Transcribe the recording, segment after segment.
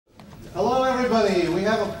everybody, we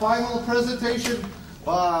have a final presentation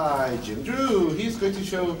by Jim Drew. He's going to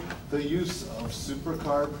show the use of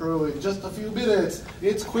Supercard Pro in just a few minutes.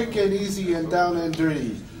 It's quick and easy and down and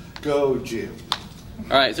dirty. Go, Jim.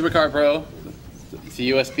 All right, Supercard Pro. It's a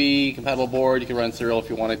USB compatible board. You can run serial if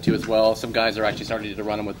you wanted to as well. Some guys are actually starting to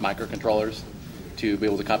run them with microcontrollers to be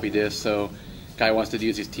able to copy discs. So if a guy wants to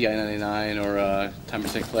use his TI-99 or Timer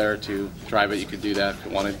Sinclair to drive it, you could do that if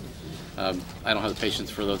you wanted. I don't have the patience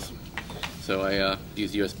for those, so I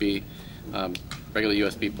use USB, regular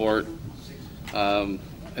USB port. In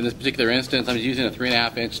this particular instance, I'm using a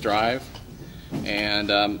 3.5-inch drive,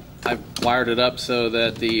 and I've wired it up so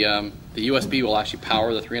that the USB will actually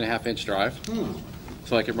power the 3.5-inch drive.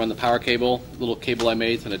 So I can run the power cable, little cable I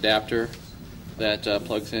made, it's an adapter that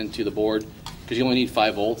plugs into the board, because you only need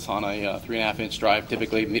 5 volts on a 3.5-inch drive.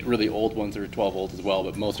 Typically, really old ones are 12 volts as well,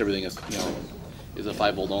 but most everything is, is a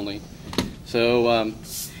 5 volt only. So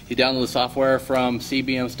you download the software from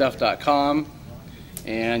cbmstuff.com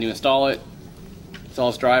and you install it,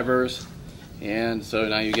 installs drivers, and so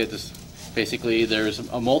now you get this. Basically,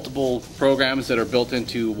 there's multiple programs that are built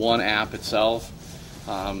into one app itself.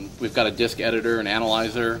 We've got a disk editor, an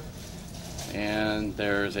analyzer, and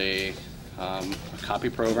there's a copy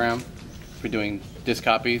program for doing disk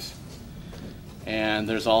copies. And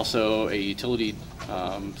there's also a utility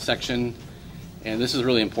section, and this is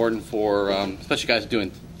really important for especially guys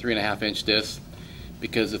doing 3.5-inch discs,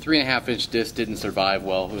 because the 3.5-inch disc didn't survive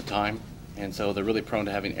well with time, and so they're really prone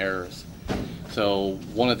to having errors. So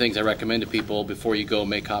one of the things I recommend to people before you go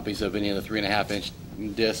make copies of any of the 3.5-inch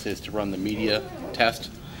discs is to run the media test.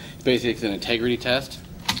 Basically, it's an integrity test.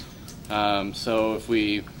 So if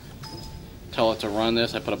we tell it to run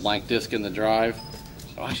this, I put a blank disk in the drive.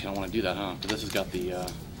 Oh, actually, I don't want to do that, huh? Because this has got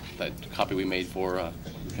the that copy we made for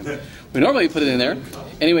him. We normally put it in there.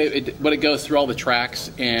 Anyway, but it goes through all the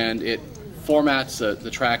tracks and it formats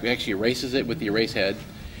the track. It actually erases it with the erase head.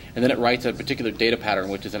 And then it writes a particular data pattern,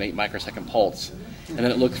 which is an 8 microsecond pulse. And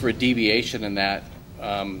then it looks for a deviation in that.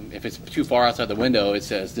 If it's too far outside the window, it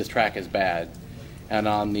says this track is bad. And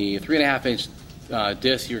on the 3.5-inch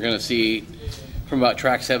disc, you're going to see from about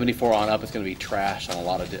track 74 on up, it's going to be trash on a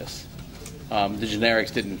lot of discs. The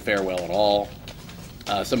generics didn't fare well at all.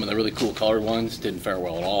 Some of the really cool colored ones didn't fare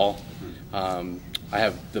well at all. I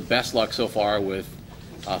have the best luck so far with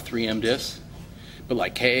 3M discs, but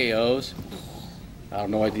like KAOs, I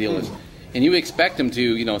don't know what the deal is. And you expect them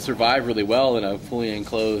to, survive really well in a fully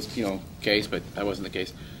enclosed, case, but that wasn't the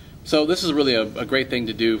case. So this is really a great thing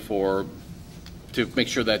to do to make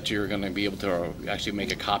sure that you're going to be able to actually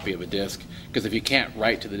make a copy of a disc. Because if you can't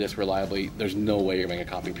write to the disc reliably, there's no way you're making a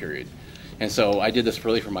copy, period. And so I did this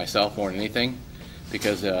really for myself more than anything,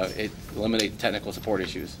 because it eliminates technical support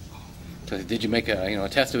issues. So did you make a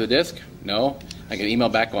test of the disc? No. I get an email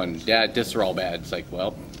back going, Dad, discs are all bad. It's like,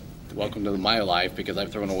 well, welcome to my life, because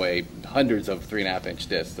I've thrown away hundreds of 3.5-inch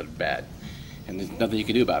discs that are bad, and there's nothing you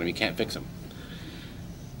can do about them. You can't fix them.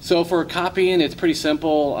 So for copying, it's pretty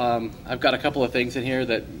simple. I've got a couple of things in here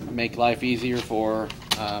that make life easier for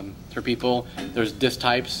people. There's disc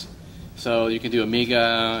types, so you can do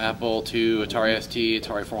Amiga, Apple II, Atari ST,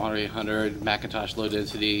 Atari 400, 800, Macintosh low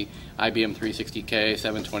density, IBM 360K,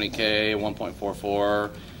 720K,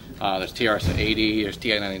 1.44. There's TRS-80, there's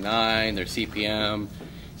TI-99, there's CPM.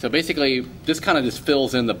 So basically, this kind of just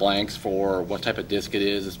fills in the blanks for what type of disc it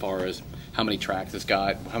is, as far as how many tracks it's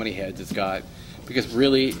got, how many heads it's got. Because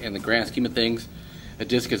really, in the grand scheme of things, a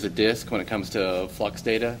disc is a disc when it comes to flux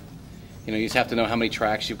data. You just have to know how many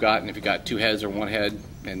tracks you've got, and if you've got 2 heads or 1 head,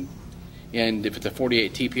 and if it's a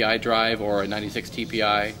 48 TPI drive or a 96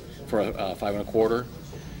 TPI for a 5.25,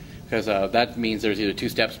 because that means there's either 2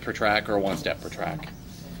 steps per track or 1 step per track.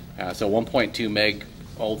 So 1.2 meg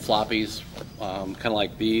old floppies, kind of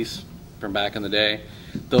like these from back in the day,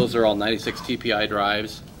 those are all 96 TPI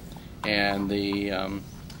drives, and the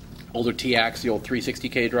older TACs, the old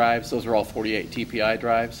 360K drives, those are all 48 TPI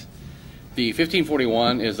drives. The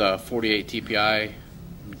 1541 is a 48 TPI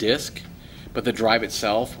disc, but the drive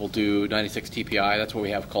itself will do 96 TPI. That's what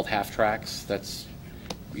we have called half tracks.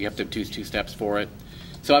 You have to do 2 steps for it.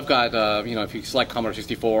 So I've got, if you select Commodore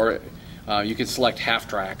 64, you can select half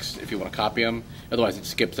tracks if you want to copy them. Otherwise, it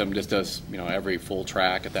skips them, just does every full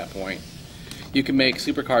track at that point. You can make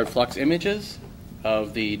Supercard flux images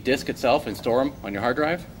of the disc itself and store them on your hard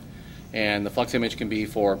drive. And the flux image can be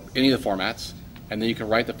for any of the formats. And then you can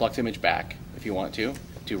write the flux image back if you want to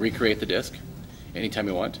recreate the disc anytime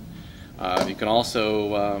you want. You can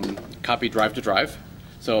also copy drive to drive.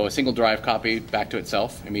 So a single drive copy back to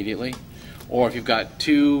itself immediately. Or if you've got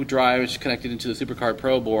 2 drives connected into the Supercard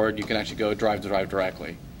Pro board, you can actually go drive to drive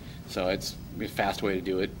directly. So it's a fast way to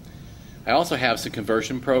do it. I also have some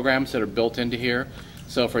conversion programs that are built into here.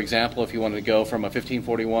 So for example, if you wanted to go from a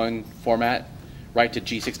 1541 format right to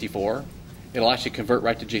G64, it'll actually convert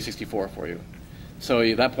right to G64 for you. So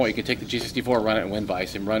at that point, you can take the G64, run it in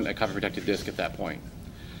WinVice, and run a copy-protected disk at that point.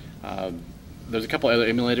 There's a couple other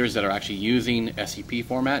emulators that are actually using SCP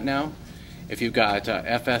format now. If you've got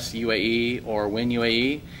FS-UAE or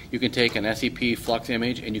WinUAE, you can take an SCP Flux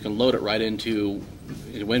image and you can load it right into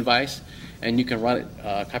WinVice, and you can run it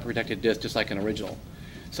copy-protected disk just like an original.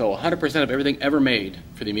 So 100% of everything ever made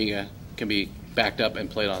for the Amiga can be backed up and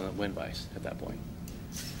played on WinVice at that point,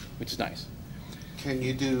 which is nice. Can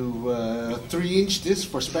you do 3-inch discs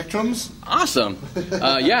for Spectrums? Awesome.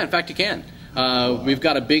 Yeah, in fact, you can. We've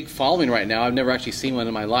got a big following right now. I've never actually seen one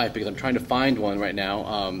in my life because I'm trying to find one right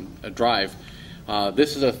now, a drive.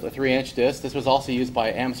 This is a 3-inch disc. This was also used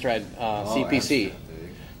by Amstrad CPC.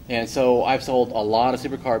 And so I've sold a lot of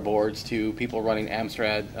Supercard boards to people running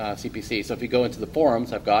Amstrad CPC. So if you go into the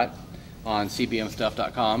forums I've got on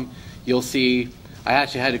cbmstuff.com, you'll see I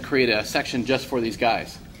actually had to create a section just for these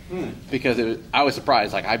guys. Because I was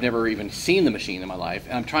surprised. Like, I've never even seen the machine in my life,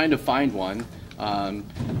 and I'm trying to find one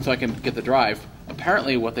so I can get the drive.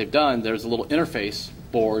 Apparently what they've done, there's a little interface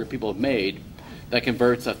board people have made that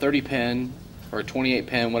converts a 30-pin or a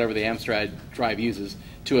 28-pin, whatever the Amstrad drive uses,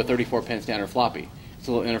 to a 34-pin standard floppy. It's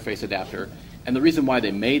a little interface adapter. And the reason why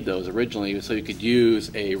they made those originally was so you could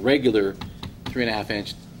use a regular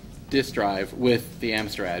 3.5-inch disk drive with the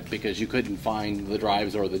Amstrad, because you couldn't find the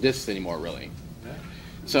drives or the disks anymore, really.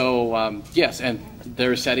 So yes, and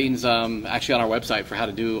there are settings actually on our website for how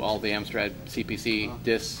to do all the Amstrad CPC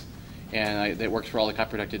disks, and it works for all the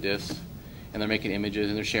copy-protected disks. And they're making images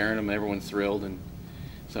and they're sharing them, and everyone's thrilled. And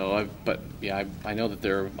so, but yeah, I know that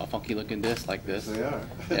they're a funky-looking disc like this. They are.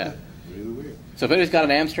 Yeah. Really weird. So if anybody's got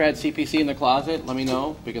an Amstrad CPC in their closet, let me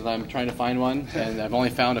know, because I'm trying to find one, and I've only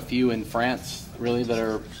found a few in France, really, that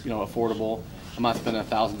are affordable. I'm not spending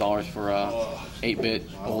 $1,000 for a 8-bit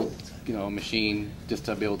old machine just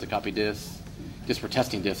to be able to copy disks, just for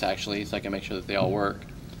testing disks actually, so I can make sure that they all work.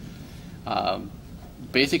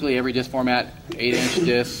 Basically every disk format, 8-inch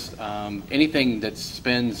disks, anything that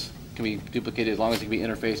spins can be duplicated as long as it can be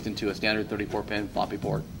interfaced into a standard 34-pin floppy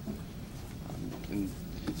port. And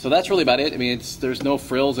so that's really about it. I mean, there's no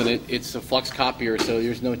frills in it. It's a flux copier, so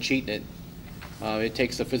there's no cheat in it. It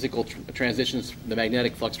takes the physical transitions, the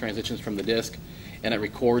magnetic flux transitions from the disk, and it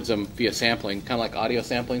records them via sampling, kind of like audio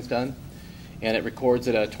sampling's done. And it records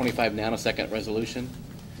at a 25 nanosecond resolution,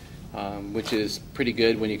 which is pretty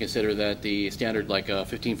good when you consider that the standard, like a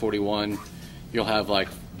 1541, you'll have like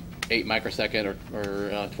 8 microsecond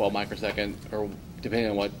or 12 microsecond, or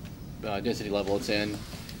depending on what density level it's in,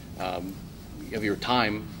 of your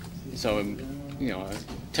time. So 10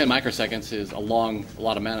 microseconds is a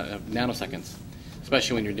lot of nanoseconds,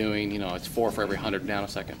 especially when you're doing, it's 4 for every 100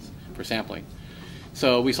 nanoseconds for sampling.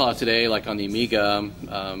 So we saw today, like on the Amiga,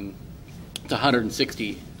 it's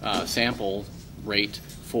 160 sample rate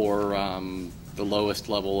for the lowest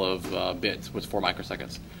level of bits, was 4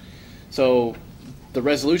 microseconds. So the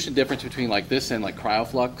resolution difference between like this and like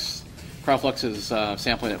CryoFlux is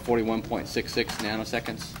sampling at 41.66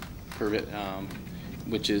 nanoseconds per bit,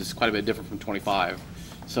 which is quite a bit different from 25.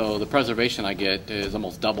 So the preservation I get is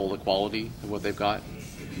almost double the quality of what they've got.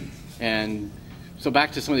 And so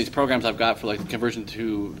back to some of these programs I've got for like conversion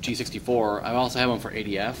to G64, I also have them for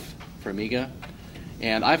ADF, for Amiga.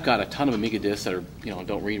 And I've got a ton of Amiga disks that are,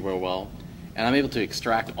 don't read real well. And I'm able to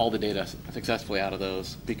extract all the data successfully out of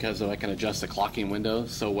those because I can adjust the clocking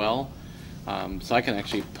windows so well. So I can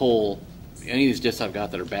actually pull any of these disks I've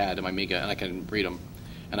got that are bad in my Amiga, and I can read them.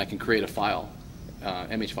 And I can create a file,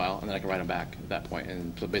 image file, and then I can write them back at that point.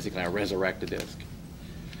 And so basically I resurrect a disk.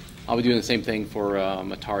 I'll be doing the same thing for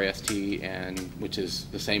Atari ST, which is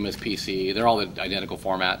the same as PC. They're all the identical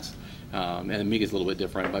formats. And Amiga's a little bit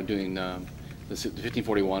different, but I'm doing the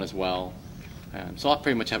 1541 as well. So I'll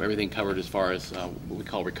pretty much have everything covered as far as what we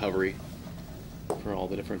call recovery for all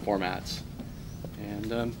the different formats.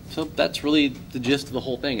 And so that's really the gist of the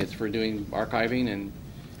whole thing. It's for doing archiving and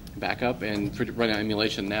backup, and for running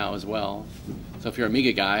emulation now as well. So if you're an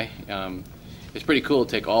Amiga guy, it's pretty cool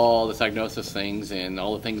to take all the diagnosis things and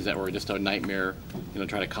all the things that were just a nightmare,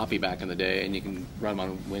 try to copy back in the day, and you can run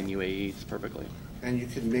them on WinUAEs perfectly. And you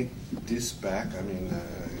can make this back. I mean,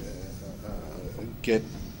 get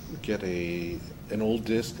an old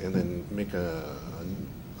disc and then make a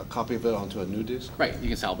copy of it onto a new disc. Right, you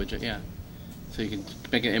can salvage it, yeah. So you can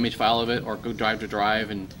make an image file of it, or go drive to drive,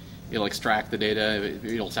 and it'll extract the data.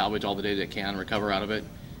 It'll salvage all the data it can, recover out of it,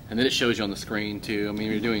 and then it shows you on the screen too. I mean,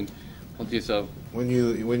 you're doing. I'll do so. When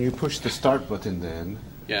you push the start button, then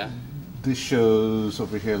yeah, this shows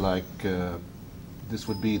over here like this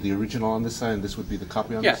would be the original on this side, and this would be the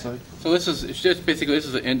copy on this side? So this is, it's just basically, this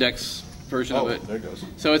is an index version of it. There it goes.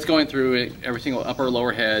 So it's going through it, every single upper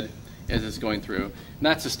lower head as it's going through. And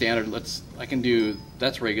that's the standard. I can do,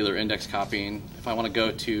 that's regular index copying. If I want to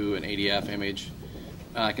go to an ADF image,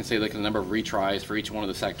 I can say like the number of retries for each one of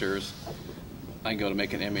the sectors. I can go to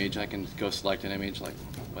make an image, I can go select an image, like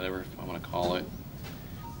whatever I want to call it.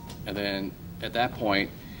 And then at that point,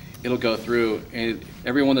 it'll go through, and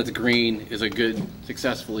every one that's green is a good,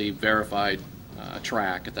 successfully verified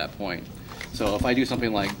track at that point. So if I do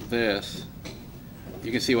something like this,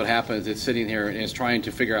 you can see what happens. It's sitting here and it's trying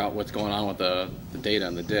to figure out what's going on with the data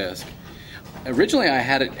on the disk. Originally, I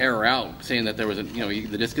had it error out, saying that there was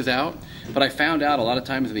the disk is out, but I found out a lot of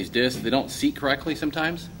times in these disks, they don't seat correctly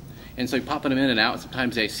sometimes. And so popping them in and out,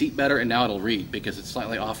 sometimes they seat better, and now it'll read because it's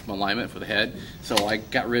slightly off from alignment for the head. So I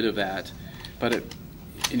got rid of that. But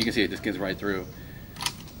and you can see it just gets right through.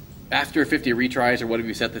 After 50 retries or whatever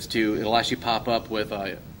you set this to, it'll actually pop up with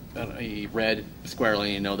a red square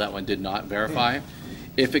lane, and you know that one did not verify.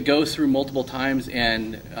 If it goes through multiple times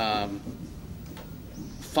and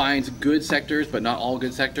finds good sectors, but not all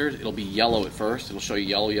good sectors, it'll be yellow at first. It'll show you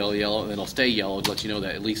yellow, yellow, yellow, and then it'll stay yellow to let you know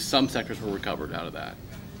that at least some sectors were recovered out of that.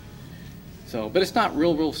 So, but it's not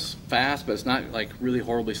real fast, but it's not like really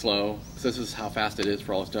horribly slow. So this is how fast it is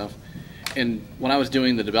for all the stuff. And when I was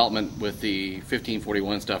doing the development with the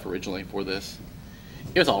 1541 stuff originally for this,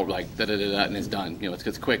 it was all like da-da-da-da, and it's done.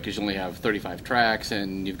 It's quick because you only have 35 tracks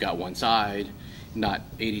and you've got one side, not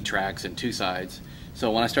 80 tracks and two sides.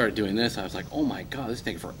 So when I started doing this, I was like, oh my God, this is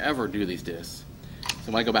taking forever to do these discs.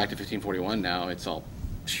 So when I go back to 1541 now, it's all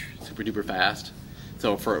super duper fast.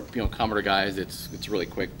 So for Commodore guys, it's really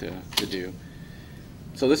quick to do.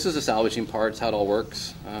 So this is the salvaging part. It's how it all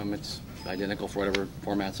works. It's identical for whatever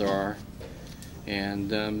formats there are. And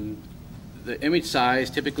the image size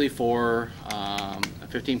typically for a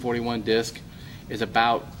 1541 disk is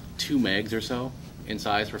about 2 megs or so in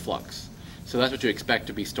size for flux. So that's what you expect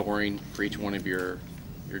to be storing for each one of your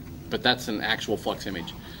but that's an actual flux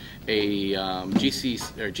image. A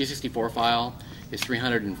G64 file is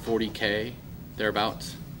 340K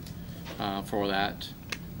thereabouts for that.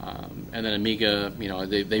 And then Amiga,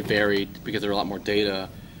 they varied because there are a lot more data,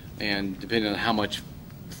 and depending on how much,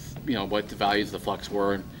 what the values of the flux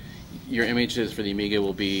were, your images for the Amiga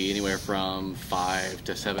will be anywhere from 5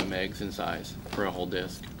 to 7 megs in size for a whole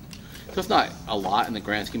disk. So it's not a lot in the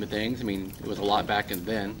grand scheme of things. I mean, it was a lot back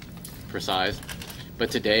then for size,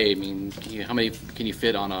 but today, I mean, how many can you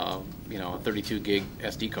fit on a 32 gig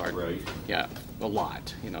SD card? Right. Yeah, a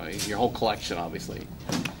lot. Your whole collection, obviously.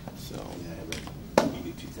 So. Yeah,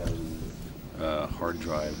 Amiga 2000 hard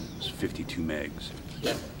drive was 52 megs.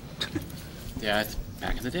 Yeah. Yeah, it's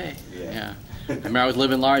back in the day. Yeah. I remember I was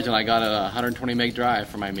living large and I got a 120 meg drive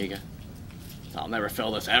for my Amiga. I'll never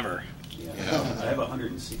fill this ever. Yeah. I have a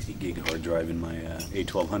 160 gig hard drive in my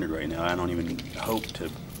A1200 right now. I don't even hope to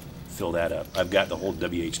fill that up. I've got the whole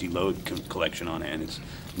WHD load collection on it, and it's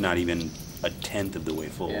not even a tenth of the way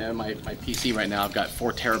full. Yeah, my PC right now, I've got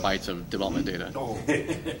 4 terabytes of development data. Oh.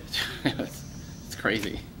 It's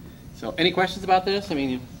crazy. So, any questions about this? I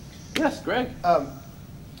mean, yes, Greg.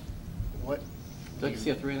 What? Do you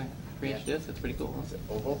see a 3-inch disc? It's pretty cool. Is it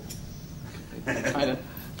oval? Kind of.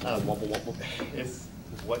 Wobble, wobble.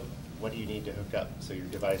 What do you need to hook up? So your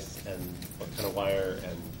device, and what kind of wire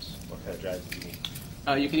and what kind of drive do you need?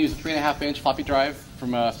 You can use a 3.5-inch floppy drive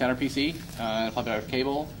from a standard PC, and a floppy drive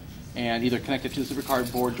cable, and either connect it to the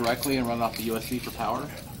Supercard board directly and run it off the USB for power,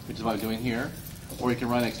 which is what I'm doing here. Or you can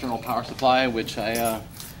run an external power supply, which I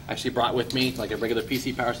actually brought with me, like a regular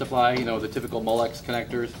PC power supply, the typical Molex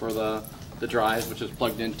connectors for the drive, which is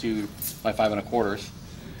plugged into my 5 1/4.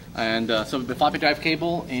 And so the floppy drive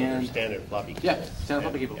cable and So standard floppy cable. Yeah, standard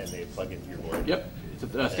floppy cable. And they plug into your board. Yep, it's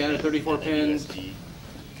a standard 34 pin. USB.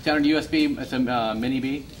 Standard USB. It's a mini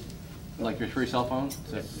B, like your free cell phone.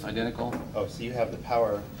 So it's identical. Oh, so you have the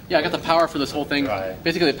power. Yeah, I got the power for this whole thing. Drive.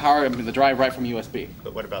 Basically, the power, the drive right from USB.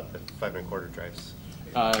 But what about the 5 1/4 drives?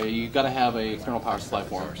 You got to have an external power supply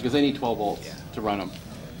for them because they need 12 volts to run them.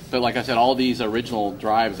 But like I said, all these original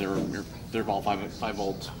drives, they're all 5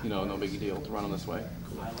 volts. No big deal to run them this way.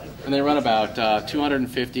 And they run about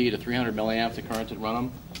 250 to 300 milliamps of current to run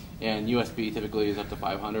them, and USB typically is up to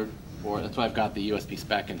 500. That's why I've got the USB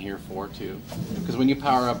spec in here for too. Because when you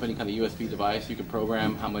power up any kind of USB device, you can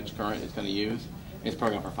program how much current it's going to use, and it's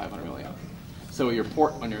programmed for 500 milliamps. So your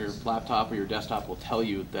port on your laptop or your desktop will tell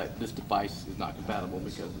you that this device is not compatible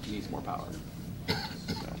because it needs more power.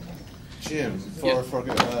 Jim, for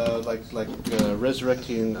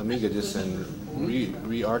resurrecting Amiga disks and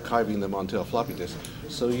re-archiving them onto a floppy disk.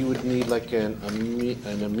 So you would need like an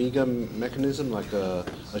Amiga mechanism, like a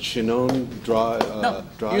Chinon drive.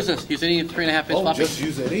 Use this. Use any 3.5-inch floppy. Just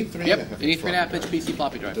use any 3.5-inch. Yep, any 3.5-inch PC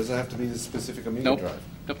floppy drive. Doesn't have to be the specific Amiga Nope. drive.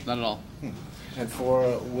 Nope, not at all.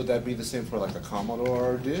 And would that be the same for like a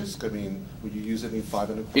Commodore disk? I mean, would you use any 5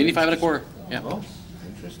 1/4? Any 5 1/4. Yeah. Oh,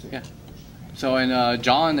 interesting. Yeah. So, and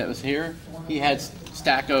John that was here, he had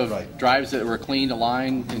stack of drives that were cleaned,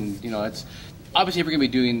 aligned, and it's obviously if you're going to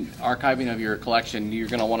be doing archiving of your collection, you're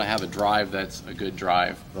going to want to have a drive that's a good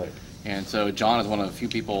drive. Right. And so John is one of the few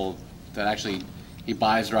people that actually he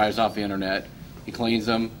buys drives off the internet, he cleans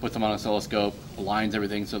them, puts them on an oscilloscope, aligns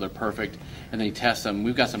everything so they're perfect, and then he tests them.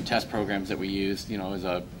 We've got some test programs that we use, as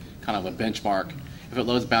a kind of a benchmark. If it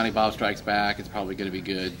loads Bounty Bob Strikes Back, it's probably going to be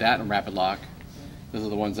good. That and Rapid Lock. Those are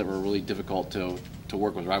the ones that were really difficult to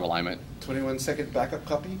work with drive alignment. 21-second backup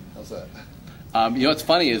copy? How's that? What's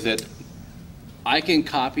funny is that I can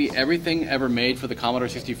copy everything ever made for the Commodore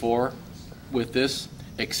 64 with this,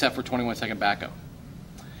 except for 21-second backup.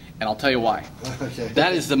 And I'll tell you why. Okay.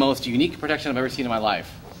 That is the most unique protection I've ever seen in my life.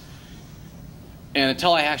 And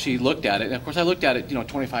until I actually looked at it, and of course I looked at it,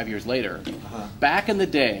 25 years later. Back in the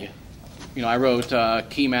day, I wrote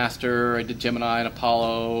Keymaster, I did Gemini and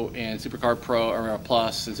Apollo and Supercard Pro or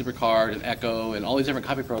Plus and Supercard and Echo and all these different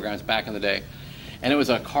copy programs back in the day. And it was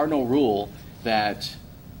a cardinal rule that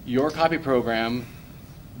your copy program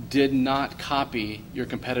did not copy your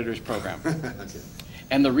competitor's program. Okay.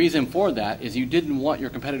 And the reason for that is you didn't want your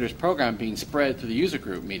competitor's program being spread through the user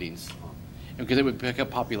group meetings because it would pick up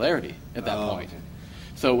popularity at that point. Okay.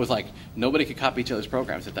 So it was like nobody could copy each other's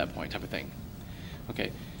programs at that point type of thing.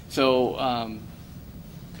 Okay. So,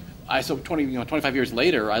 25 years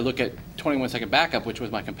later, I look at 21-second backup, which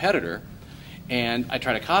was my competitor, and I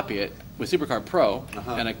try to copy it with Supercard Pro,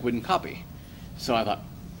 and I wouldn't copy. So I thought,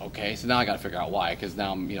 okay, so now I got to figure out why, because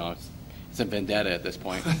now I'm, it's a vendetta at this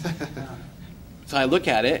point. So I look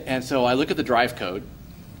at it, and so I look at the drive code.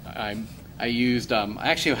 I used, I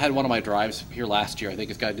actually had one of my drives here last year. I think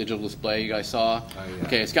it's got a digital display you guys saw. Yeah.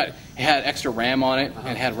 Okay, it had extra RAM on it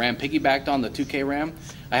and had RAM piggybacked on the 2K RAM.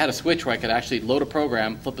 I had a switch where I could actually load a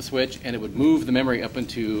program, flip a switch, and it would move the memory up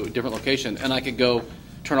into a different location. And I could go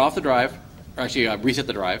turn off the drive, or actually reset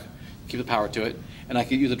the drive, keep the power to it, and I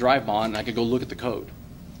could use a drive bond, and I could go look at the code.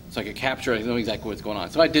 So I could capture it and know exactly what's going on.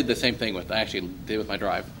 So I did the same thing I actually did with my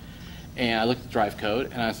drive. And I looked at the drive code,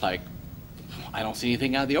 and I was like, I don't see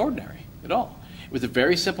anything out of the ordinary at all. It was a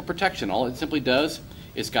very simple protection. All it simply does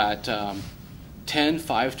is got 10,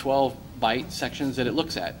 5, 12 byte sections that it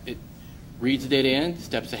looks at. It reads the data in,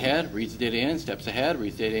 steps ahead, reads the data in, steps ahead,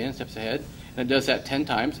 reads the data in, steps ahead, and it does that 10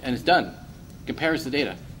 times, and it's done. Compares the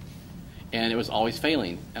data. And it was always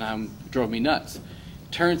failing, and drove me nuts.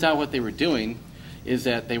 Turns out what they were doing is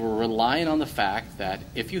that they were relying on the fact that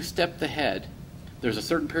if you step the head, there's a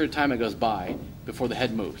certain period of time that goes by before the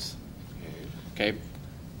head moves. Okay.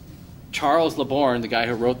 Charles LeBourne, the guy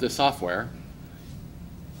who wrote this software,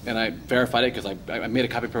 and I verified it because I made a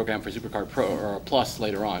copy program for Supercard Pro or Plus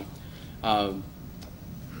later on.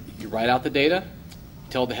 You write out the data,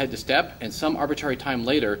 tell the head to step, and some arbitrary time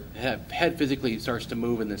later, the head physically starts to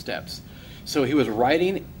move in the steps. So he was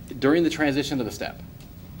writing during the transition to the step.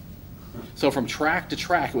 So from track to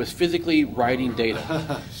track, it was physically writing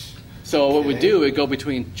data. So what we'd do, we'd go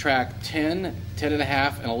between track 10, 10 and a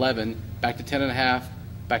half, and 11, back to 10 and a half,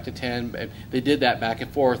 back to 10. They did that back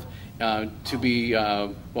and forth to be,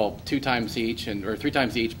 2 times each, or 3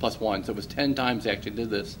 times each plus 1. So it was 10 times they actually did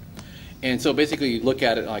this. And so basically you look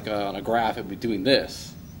at it like on a graph, it would be doing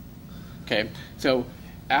this. Okay, so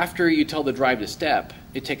after you tell the drive to step,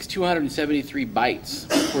 it takes 273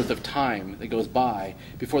 bytes worth of time that goes by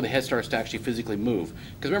before the head starts to actually physically move.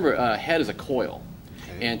 Because remember, a head is a coil.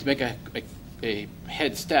 Okay. And to make a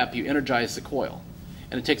head step, you energize the coil.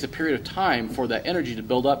 And it takes a period of time for that energy to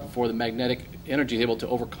build up before the magnetic energy is able to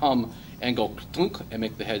overcome and go clunk and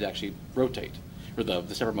make the head actually rotate, or the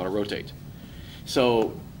stepper motor rotate.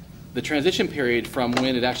 So the transition period from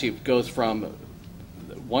when it actually goes from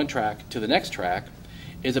one track to the next track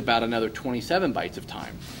is about another 27 bytes of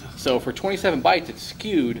time. So for 27 bytes, it's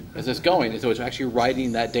skewed as it's going, and so it's actually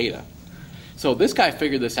writing that data. So this guy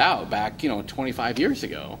figured this out back, 25 years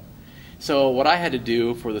ago. So what I had to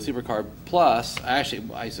do for the Supercard Plus, I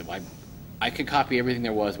said, I could copy everything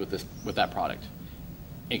there was with that product,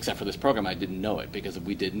 except for this program. I didn't know it because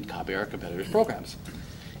we didn't copy our competitors' programs.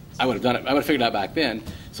 I would have done it. I would have figured it out back then.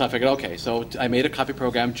 So I figured, okay, so I made a copy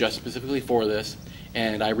program just specifically for this,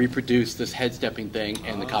 and I reproduced this head stepping thing,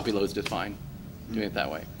 and the copy loads just fine, doing it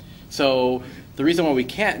that way. So the reason why we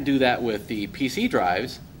can't do that with the PC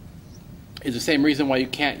drives is the same reason why you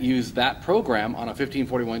can't use that program on a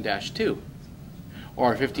 1541-2 or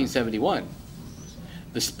a 1571.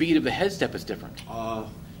 The speed of the head step is different.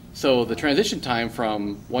 So the transition time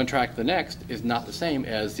from one track to the next is not the same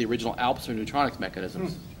as the original Alps or Neutronics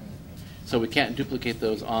mechanisms. So we can't duplicate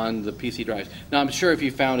those on the PC drives. Now I'm sure if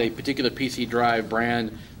you found a particular PC drive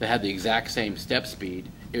brand that had the exact same step speed,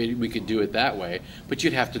 we could do it that way. But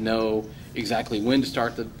you'd have to know exactly when to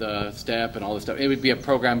start the step and all this stuff. It would be a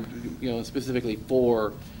program, specifically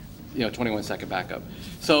for 21-second backup.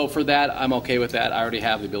 So for that, I'm okay with that. I already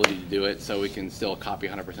have the ability to do it, so we can still copy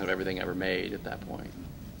 100% of everything ever made at that point.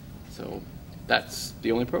 So that's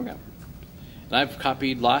the only program. And I've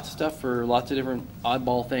copied lots of stuff for lots of different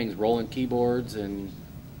oddball things, rolling keyboards and.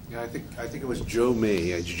 Yeah, I think it was Joe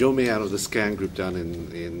May. Joe May out of the Scan group down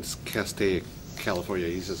in Castaic, California.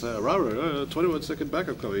 He says, Robert, 21-second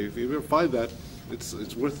backup copy. If you ever find that,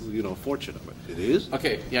 it's worth a fortune. It is.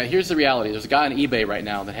 Okay, yeah. Here's the reality. There's a guy on eBay right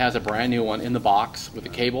now that has a brand new one in the box with the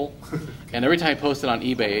cable, and every time I post it on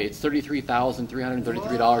eBay, it's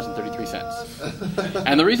 $33,333.33.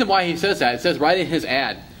 And the reason why he says that, it says right in his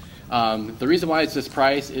ad. The reason why it's this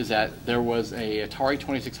price is that there was a Atari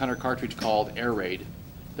 2600 cartridge called Air Raid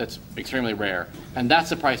that's extremely rare, and that's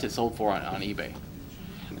the price it sold for on eBay.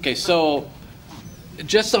 Okay, so it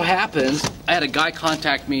just so happens I had a guy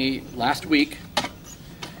contact me last week,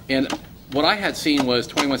 and what I had seen was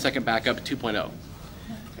 21-second backup 2.0. Okay.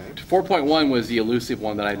 4.1 was the elusive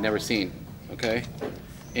one that I'd never seen. Okay,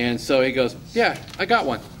 and so he goes, "Yeah, I got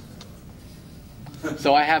one."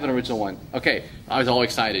 So I have an original one. Okay, I was all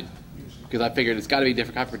excited because I figured it's got to be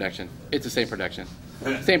different copy protection. It's the same protection.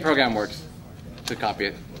 Same program works to copy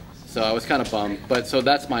it. So I was kind of bummed. But so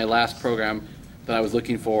that's my last program that I was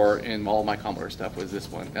looking for in all my Commodore stuff was this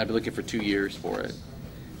one. And I've been looking for 2 years for it.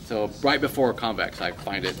 So right before CommVEx, I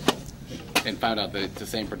find it and found out that it's the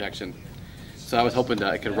same protection. So I was hoping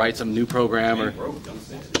that I could write some new program or.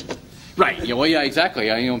 Right. Well, yeah, exactly.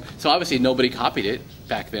 So obviously nobody copied it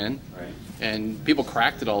back then. Right. And people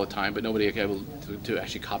cracked it all the time, but nobody was able to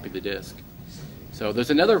actually copy the disk. So there's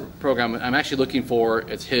another program I'm actually looking for.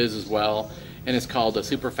 It's his as well, and it's called a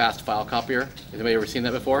Super Fast File Copier. Has anybody ever seen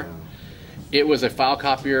that before? It was a file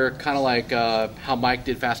copier, kind of like how Mike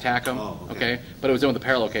did Fast Hack'em, okay? But it was done with a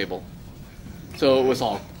parallel cable. So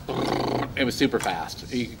it was super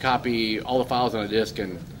fast. You could copy all the files on a disk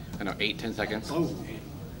in, 8-10 seconds.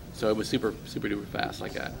 So it was super duper fast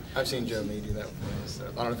like that. I've seen Joe May do that with me. So I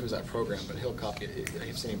don't know if it was that program, but he'll copy it.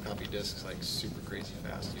 I've seen him copy discs like super crazy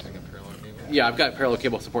fast using a parallel cable. Yeah, I've got parallel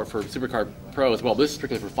cable support for Supercard Pro as well. This is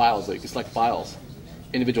strictly for files. So you can select files,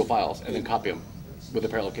 individual files, and then copy them with a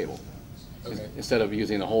parallel cable. Okay. Instead of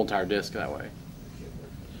using the whole entire disk that way.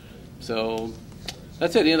 So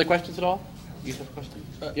that's it. Any other questions at all? You have a question?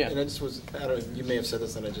 Yeah. And I just was, you may have said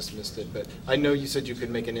this and I just missed it, but I know you said you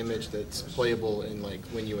could make an image that's playable in like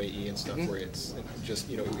WinUAE and stuff where it's just,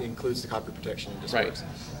 it includes the copy protection and just works.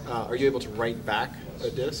 Are you able to write back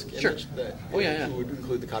a disk image that would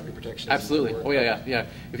include the copy protection? Absolutely. Oh yeah.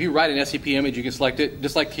 If you write an SCP image, you can select it,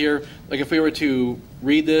 just like here, like if we were to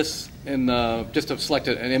read this and just to select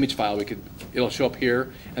an image file, it'll show up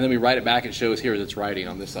here, and then we write it back, it shows here that it's writing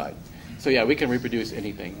on this side. So yeah, we can reproduce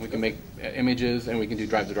anything. We can make images, and we can do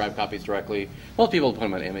drive-to-drive copies directly. Most people put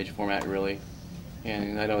them in image format, really.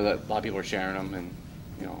 And I know that a lot of people are sharing them, and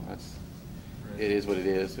it is what it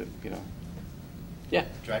is. Yeah.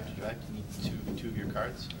 Drive-to-drive, do you need two of your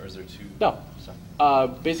cards, or is there two? No.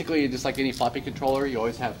 Basically, just like any floppy controller, you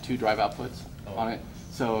always have two drive outputs on it.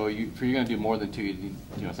 So if you're going to do more than two, you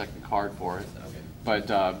need a second card for it. Okay.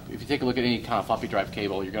 But if you take a look at any kind of floppy drive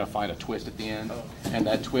cable, you're going to find a twist at the end. And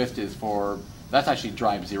that twist is that's actually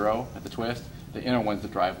drive 0 at the twist. The inner one's the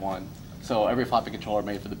drive 1. So every floppy controller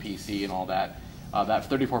made for the PC and all that, that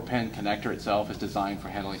 34-pin connector itself is designed for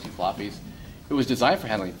handling 2 floppies. It was designed for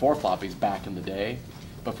handling 4 floppies back in the day,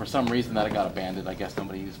 but for some reason that got abandoned. I guess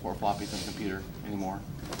nobody uses 4 floppies on a computer anymore,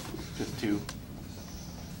 just 2.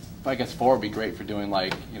 But I guess 4 would be great for doing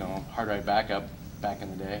like, hard drive backup back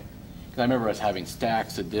in the day. Because I remember us having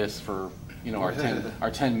stacks of disks for,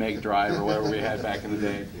 our 10 meg drive or whatever we had back in the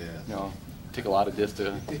day. Took a lot of disks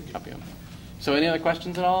to copy them. So any other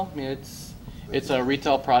questions at all? I mean, it's a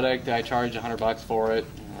retail product. I charge $100 for it,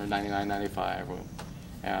 or $99.95.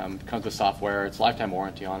 It comes with software. It's a lifetime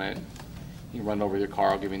warranty on it. You can run it over your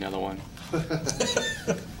car. I'll give you another one.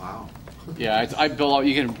 Wow. Yeah, I built.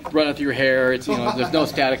 You can run it through your hair. It's there's no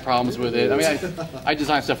static problems with it. I mean, I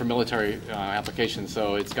design stuff for military applications,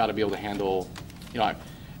 so it's got to be able to handle.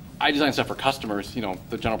 I design stuff for customers,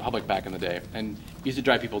 the general public back in the day, and used to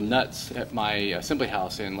drive people nuts at my assembly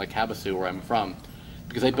house in Lake Havasu, where I'm from,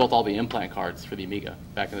 because they built all the implant cards for the Amiga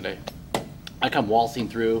back in the day. I come waltzing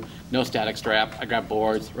through, no static strap. I grab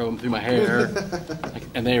boards, rub them through my hair,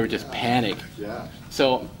 and they were just panic. Yeah.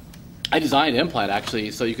 So I designed an implant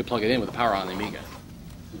actually so you could plug it in with the power on the Amiga.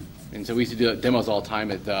 And so we used to do demos all the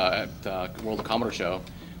time at World of Commodore show.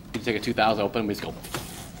 We'd take a 2000 open, we just go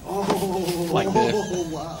like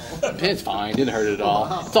this. Wow. It's fine, didn't hurt it at all.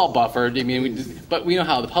 Wow. It's all buffered. I mean, but we know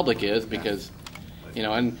how the public is because, you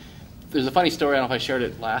know, and there's a funny story. I don't know if I shared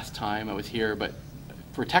it last time I was here, but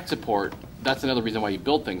for tech support, that's another reason why you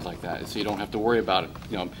build things like that, is so you don't have to worry about,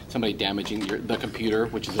 you know, somebody damaging the computer,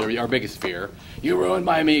 which is our biggest fear. You ruined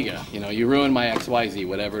my Amiga, you know, you ruined my XYZ,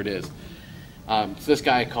 whatever it is. So this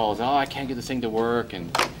guy calls, oh, I can't get this thing to work,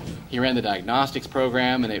 and he ran the diagnostics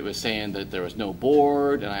program, and it was saying that there was no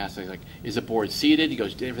board, and I asked him, like, is the board seated? He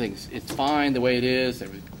goes, it's fine the way it is.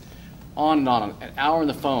 On and on, an hour on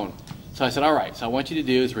the phone. So I said, all right, so I want you to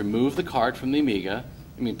do is remove the card from the Amiga,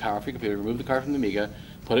 power off your computer, remove the card from the Amiga,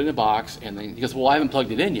 put it in a box, and then he goes, well, I haven't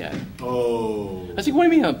plugged it in yet. Oh. I said, what do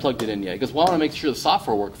you mean I haven't plugged it in yet? He goes, well, I want to make sure the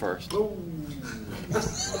software works first. Oh.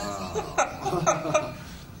 Wow.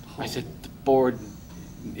 I said, the board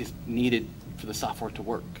is needed for the software to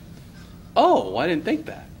work. Oh, I didn't think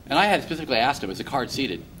that. And I had specifically asked him, is the card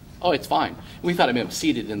seated? Oh, it's fine. We thought it meant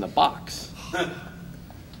seated in the box.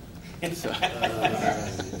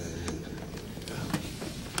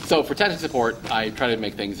 So for technical support, I try to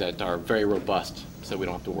make things that are very robust so we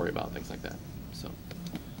don't have to worry about things like that. So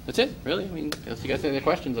that's it, really. I mean, unless you guys have any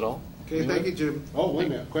questions at all. Okay, thank you, Jim. Oh, wait a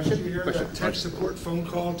minute. Question? Did you hear that tech support phone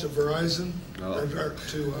call to Verizon, No. or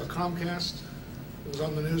to Comcast? It was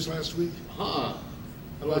on the news last week. Huh.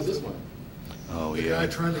 How about this one? Oh, The guy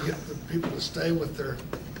trying to get the people to stay with their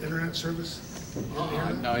internet service.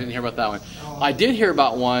 No, I didn't hear about that one. I did hear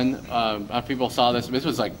about one. People saw this. This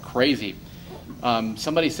was like crazy.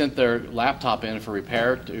 Somebody sent their laptop in for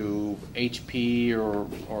repair to HP or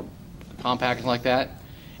Compaq or something like that,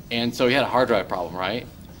 and so he had a hard drive problem, right?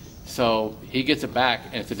 So he gets it back,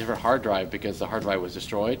 and it's a different hard drive because the hard drive was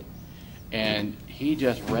destroyed, and he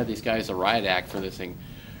just read these guys a riot act for this thing.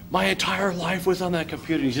 My entire life was on that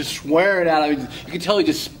computer. He's just swearing at him. You can tell he's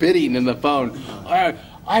just spitting in the phone.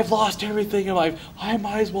 I've lost everything in life. I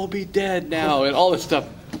might as well be dead now, and all this stuff.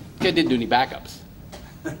 The kid didn't do any backups.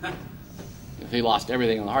 He lost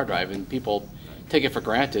everything on the hard drive, and people take it for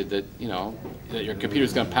granted that, you know, that your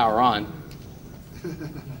computer's going to power on.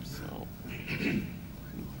 So,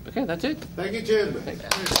 okay, that's it. Thank you, Jim.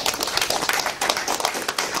 Thanks.